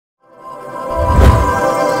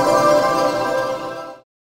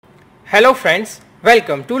Hello friends,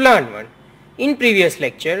 welcome to LearnOne. In previous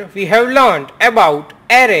lecture, we have learned about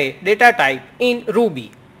array data type in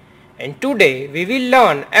Ruby. And today we will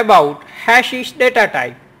learn about hashes data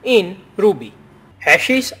type in Ruby.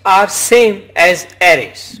 Hashes are same as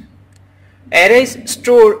arrays. Arrays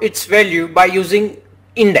store its value by using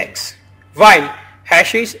index, while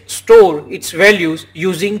hashes store its values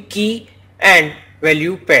using key and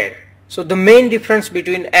value pair. So the main difference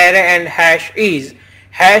between array and hash is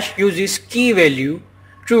hash uses key value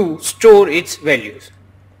to store its values.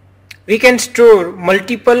 We can store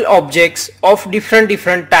multiple objects of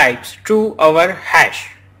different types to our hash.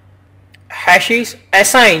 Hashes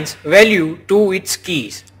assigns value to its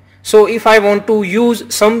keys. So if I want to use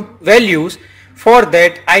some values, for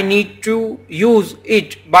that I need to use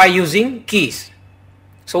it by using keys.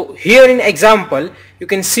 So here in example you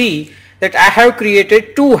can see that I have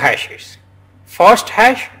created two hashes, first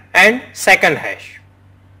hash and second hash.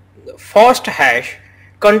 The first hash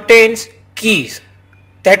contains keys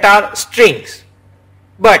that are strings,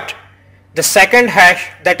 but the second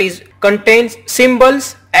hash that is contains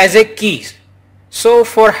symbols as a keys. So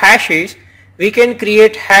for hashes we can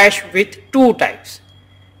create hash with two types.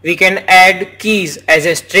 We can add keys as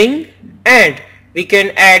a string and we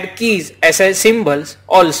can add keys as a symbols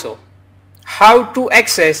also. How to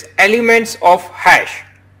access elements of hash?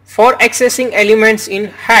 For accessing elements in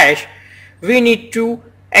hash we need to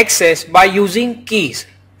access by using keys.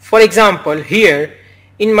 For example, here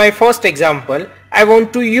in my first example I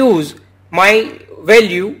want to use my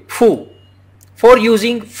value foo. For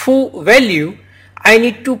using foo value I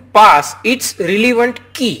need to pass its relevant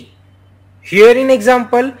key. Here in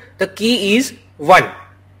example the key is 1.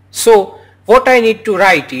 So what I need to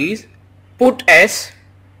write is put s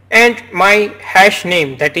and my hash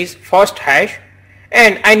name, that is first hash,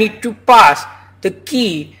 and I need to pass the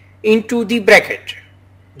key into the bracket,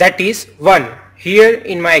 that is 1 here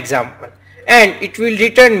in my example, and it will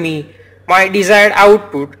return me my desired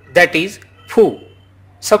output, that is foo.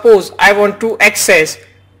 Suppose I want to access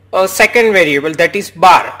a second variable, that is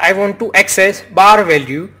bar. I want to access bar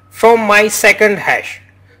value from my second hash.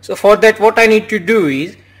 So for that what I need to do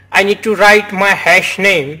is I need to write my hash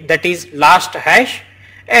name, that is last hash,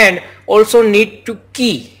 and also need to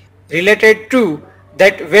key related to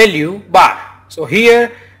that value bar. So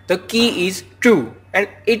here the key is 2 and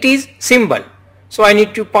it is symbol. So I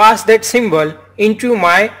need to pass that symbol into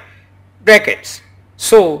my brackets.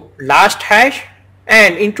 So last hash,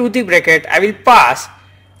 and into the bracket I will pass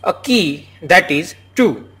a key, that is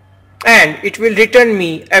 2, and it will return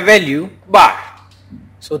me a value bar.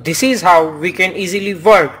 So this is how we can easily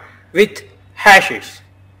work with hashes.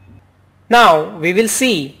 Now we will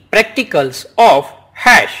see practicals of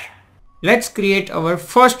hash. Let's create our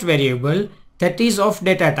first variable that is of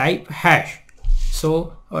data type hash.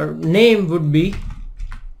 So our name would be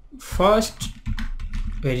first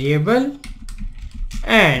variable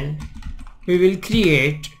and we will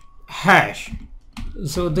create hash.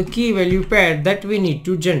 So the key value pair that we need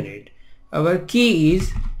to generate, our key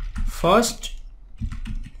is first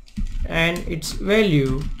and its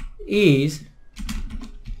value is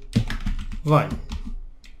 1.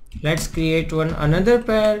 Let's create another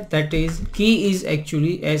pair, that is key is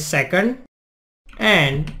actually a second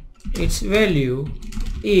and its value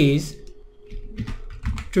is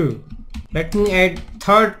 2. Let me add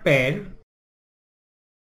third pair,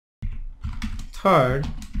 third,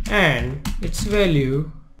 and its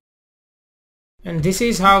value, and this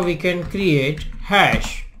is how we can create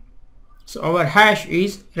hash. So our hash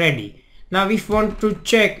is ready. Now if we want to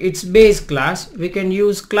check its base class, we can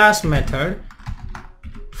use class method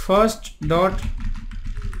first dot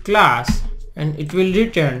class and it will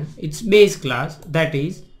return its base class, that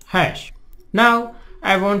is hash. Now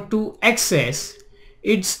I want to access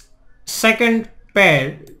its second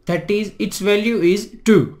pair, that is its value is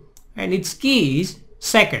 2 and its key is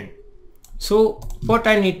second. So what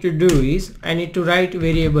I need to do is I need to write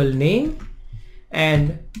variable name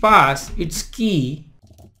and pass its key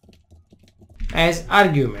as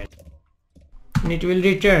argument, and it will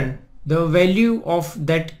return the value of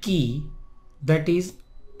that key, that is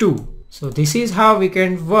 2. So this is how we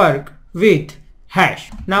can work with hash.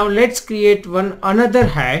 Now let's create another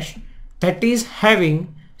hash that is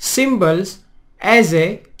having symbols as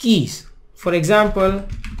a keys. For example,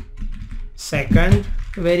 second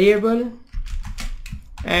variable,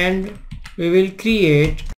 and we will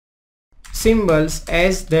create symbols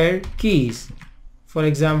as their keys. For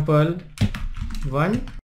example 1,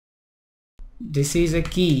 this is a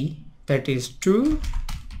key, that is 2,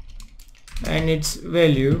 and its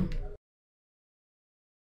value.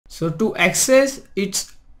 So to access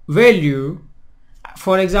its value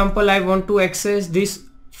for example, I want to access this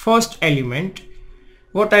first element.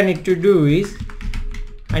 What I need to do is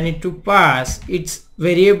I need to pass its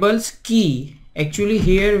variables key. Actually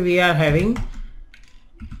here we are having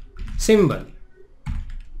symbol,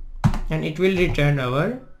 and it will return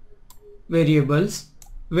our variables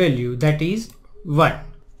value, that is 1.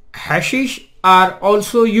 Hashes are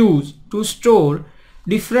also used to store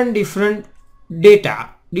different data,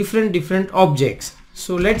 different objects.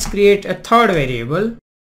 So let's create a third variable,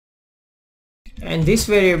 and this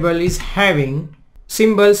variable is having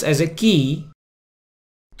symbols as a key,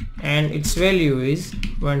 and its value is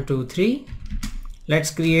 1 2 3. Let's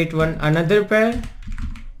create another pair,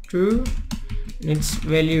 2, its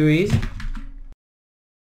value is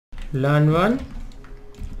learn1.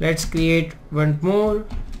 Let's create one more,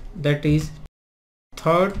 that is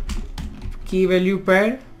third key value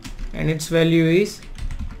pair, and its value is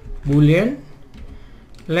boolean.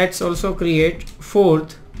 Let's also create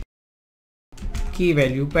fourth key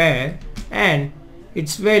value pair, and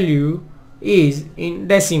its value is in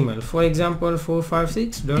decimal, for example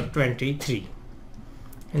 456.23.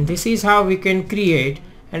 and this is how we can create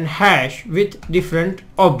an hash with different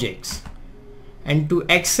objects. And to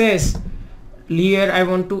access, here I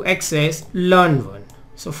want to access learn1,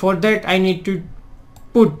 so for that I need to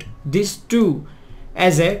put these two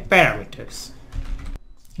as a parameters,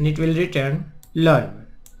 and it will return learn1.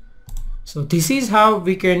 So this is how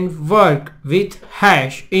we can work with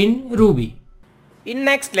hash in Ruby. In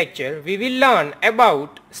next lecture we will learn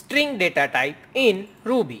about string data type in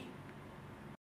Ruby.